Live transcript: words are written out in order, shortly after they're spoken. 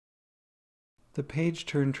The page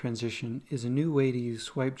turn transition is a new way to use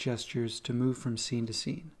swipe gestures to move from scene to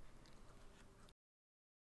scene.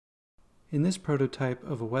 In this prototype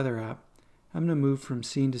of a weather app, I'm going to move from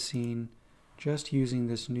scene to scene just using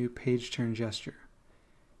this new page turn gesture.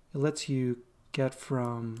 It lets you get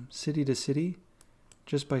from city to city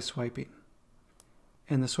just by swiping.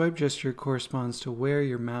 And the swipe gesture corresponds to where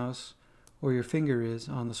your mouse or your finger is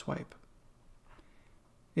on the swipe.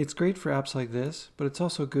 It's great for apps like this, but it's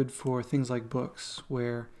also good for things like books,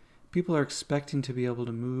 where people are expecting to be able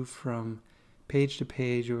to move from page to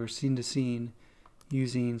page or scene to scene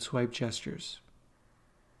using swipe gestures.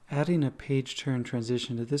 Adding a page turn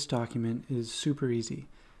transition to this document is super easy.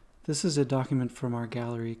 This is a document from our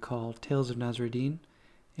gallery called Tales of Nasruddin,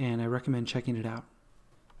 and I recommend checking it out.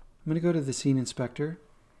 I'm going to go to the Scene Inspector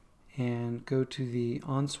and go to the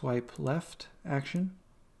On Swipe Left action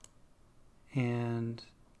and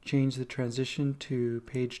change the transition to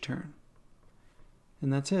page turn.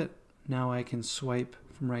 And that's it. Now I can swipe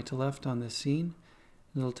from right to left on this scene,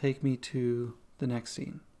 and it'll take me to the next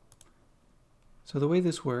scene. So the way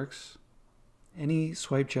this works, any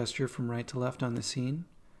swipe gesture from right to left on the scene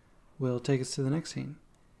will take us to the next scene.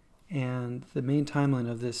 And the main timeline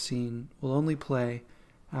of this scene will only play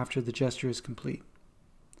after the gesture is complete.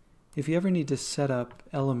 If you ever need to set up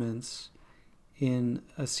elements in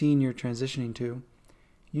a scene you're transitioning to,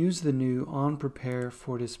 use the new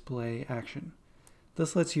onPrepareForDisplay action.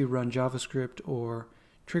 This lets you run JavaScript or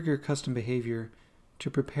trigger custom behavior to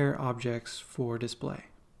prepare objects for display.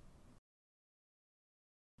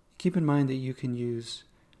 Keep in mind that you can use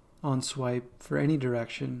onSwipe for any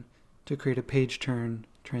direction to create a page turn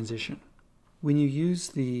transition. When you use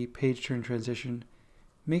the page turn transition,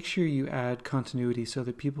 make sure you add continuity so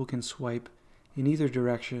that people can swipe in either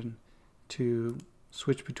direction to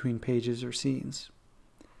switch between pages or scenes.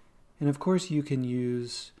 And of course you can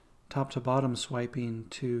use top to bottom swiping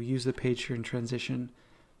to use the page turn transition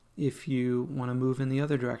if you want to move in the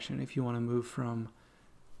other direction, if you want to move from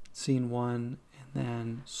scene 1 and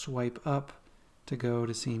then swipe up to go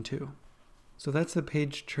to scene 2. So that's the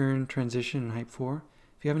page turn transition in Hype 4.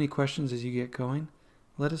 If you have any questions as you get going,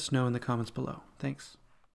 let us know in the comments below. Thanks.